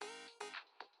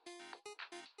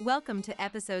Welcome to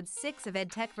episode 6 of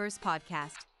EdTechverse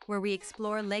podcast, where we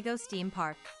explore LEGO Steam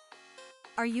Park.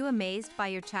 Are you amazed by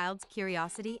your child's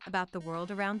curiosity about the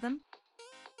world around them?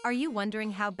 Are you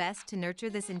wondering how best to nurture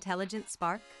this intelligent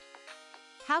spark?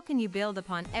 How can you build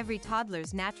upon every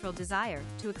toddler's natural desire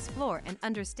to explore and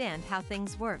understand how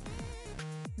things work?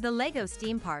 The LEGO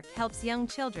Steam Park helps young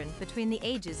children between the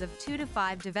ages of 2 to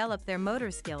 5 develop their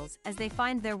motor skills as they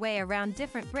find their way around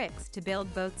different bricks to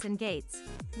build boats and gates,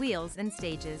 wheels and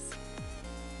stages.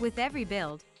 With every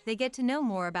build, they get to know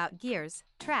more about gears,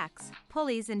 tracks,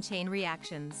 pulleys and chain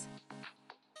reactions.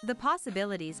 The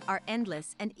possibilities are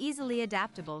endless and easily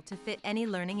adaptable to fit any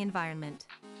learning environment.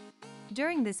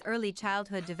 During this early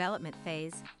childhood development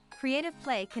phase, creative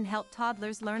play can help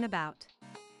toddlers learn about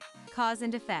cause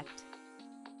and effect,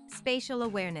 spatial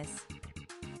awareness,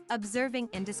 observing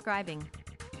and describing,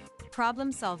 problem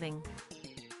solving,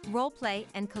 role play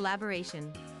and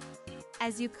collaboration.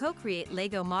 As you co-create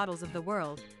LEGO models of the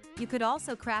world, you could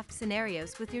also craft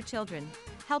scenarios with your children,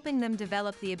 helping them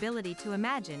develop the ability to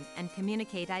imagine and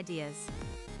communicate ideas.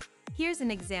 Here's an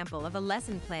example of a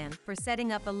lesson plan for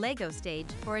setting up a LEGO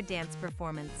stage for a dance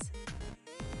performance.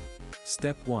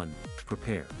 Step 1.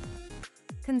 Prepare.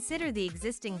 Consider the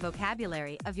existing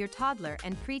vocabulary of your toddler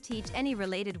and pre-teach any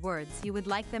related words you would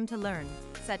like them to learn,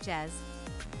 such as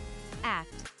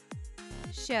act,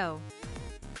 show,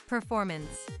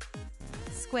 performance,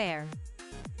 square,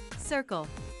 circle,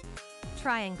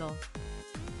 triangle,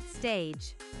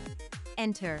 stage,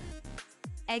 enter,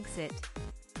 exit,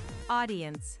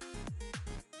 audience.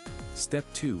 Step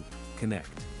 2. Connect.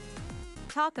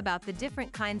 Talk about the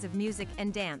different kinds of music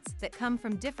and dance that come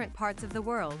from different parts of the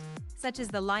world, such as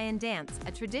the lion dance,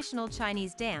 a traditional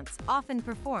Chinese dance often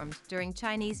performed during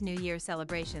Chinese New Year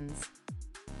celebrations.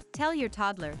 Tell your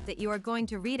toddler that you are going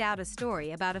to read out a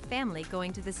story about a family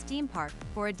going to the Steam Park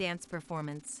for a dance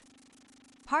performance.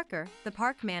 Parker, the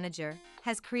park manager,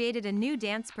 has created a new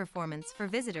dance performance for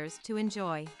visitors to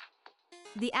enjoy.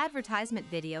 The advertisement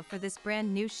video for this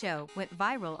brand new show went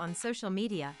viral on social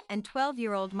media, and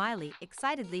 12-year-old Miley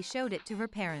excitedly showed it to her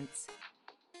parents.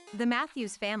 The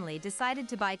Matthews family decided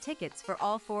to buy tickets for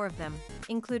all 4 of them,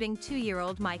 including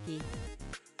 2-year-old Mikey.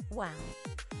 Wow.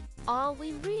 Are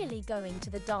we really going to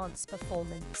the dance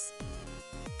performance?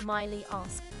 Miley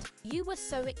asked. You were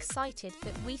so excited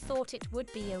that we thought it would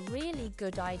be a really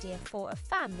good idea for a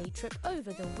family trip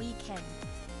over the weekend.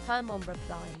 Her mom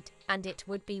replied, and it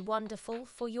would be wonderful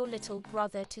for your little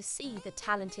brother to see the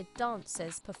talented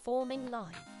dancers performing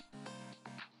live.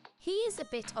 He is a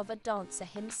bit of a dancer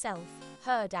himself,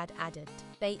 her dad added.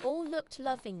 They all looked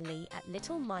lovingly at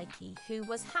little Mikey, who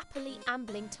was happily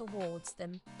ambling towards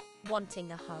them,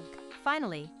 wanting a hug.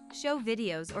 Finally, show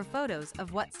videos or photos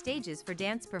of what stages for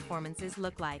dance performances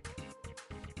look like.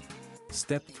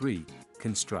 Step 3.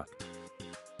 Construct.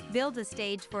 Build a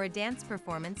stage for a dance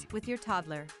performance with your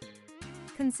toddler.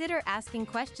 Consider asking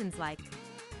questions like,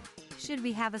 should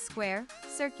we have a square,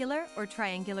 circular, or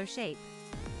triangular shape?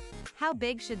 How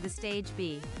big should the stage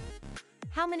be?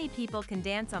 How many people can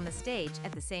dance on the stage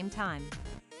at the same time?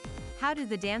 How do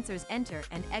the dancers enter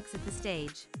and exit the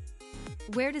stage?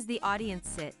 Where does the audience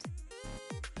sit?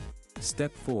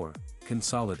 Step 4.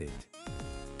 Consolidate.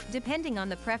 Depending on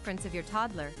the preference of your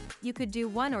toddler, you could do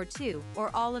 1 or 2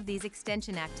 or all of these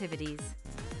extension activities.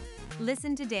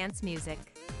 Listen to dance music.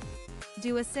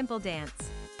 Do a simple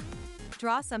dance.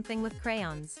 Draw something with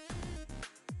crayons.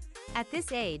 At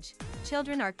this age,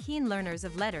 children are keen learners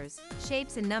of letters,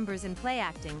 shapes and numbers, and play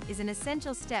acting is an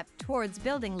essential step towards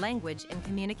building language and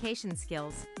communication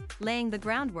skills, laying the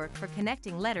groundwork for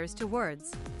connecting letters to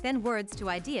words, then words to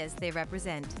ideas they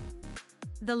represent.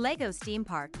 The LEGO Steam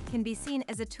Park can be seen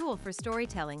as a tool for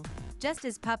storytelling, just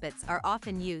as puppets are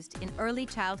often used in early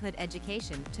childhood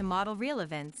education to model real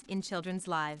events in children's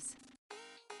lives.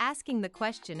 Asking the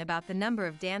question about the number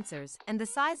of dancers and the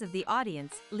size of the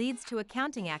audience leads to a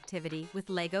counting activity with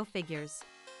LEGO figures.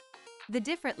 The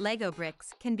different LEGO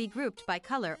bricks can be grouped by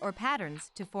color or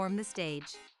patterns to form the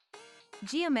stage.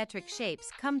 Geometric shapes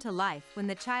come to life when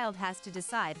the child has to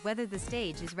decide whether the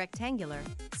stage is rectangular,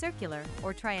 circular,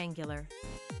 or triangular.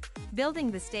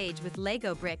 Building the stage with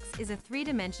LEGO bricks is a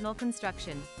 3-dimensional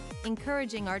construction,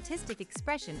 encouraging artistic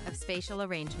expression of spatial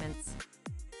arrangements.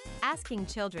 Asking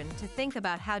children to think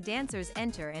about how dancers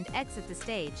enter and exit the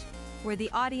stage, where the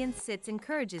audience sits,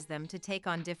 encourages them to take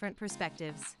on different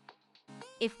perspectives.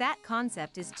 If that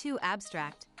concept is too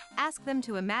abstract, ask them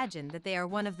to imagine that they are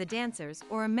one of the dancers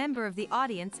or a member of the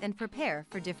audience and prepare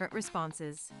for different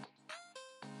responses.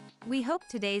 We hope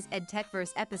today's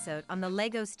EdTechverse episode on the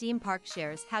LEGO Steam Park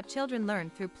shares how children learn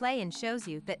through play and shows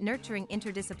you that nurturing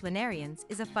interdisciplinarians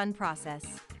is a fun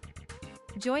process.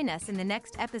 Join us in the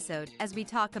next episode as we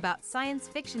talk about science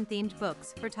fiction-themed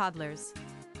books for toddlers.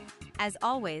 As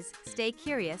always, stay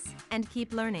curious and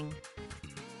keep learning.